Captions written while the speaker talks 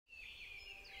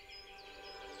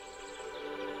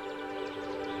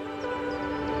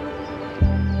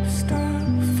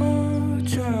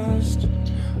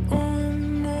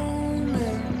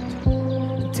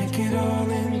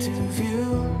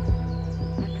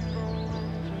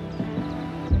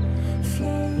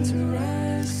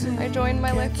I join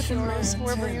my life with yours.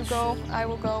 Wherever you go, I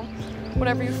will go.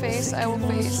 Whatever you face, I will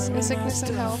face. In sickness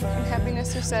and health, in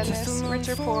happiness or sadness, rich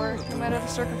or poor, no matter the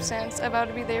circumstance, I vow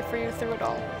to be there for you through it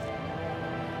all.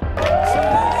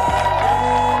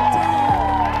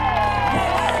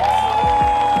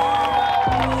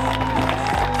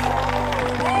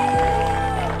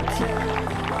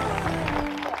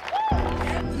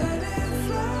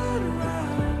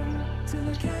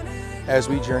 As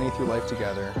we journey through life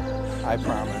together, I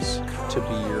promise to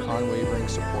be your unwavering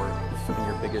support and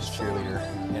your biggest cheerleader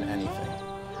in anything.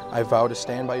 I vow to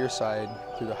stand by your side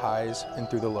through the highs and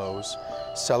through the lows,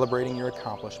 celebrating your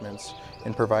accomplishments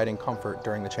and providing comfort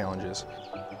during the challenges.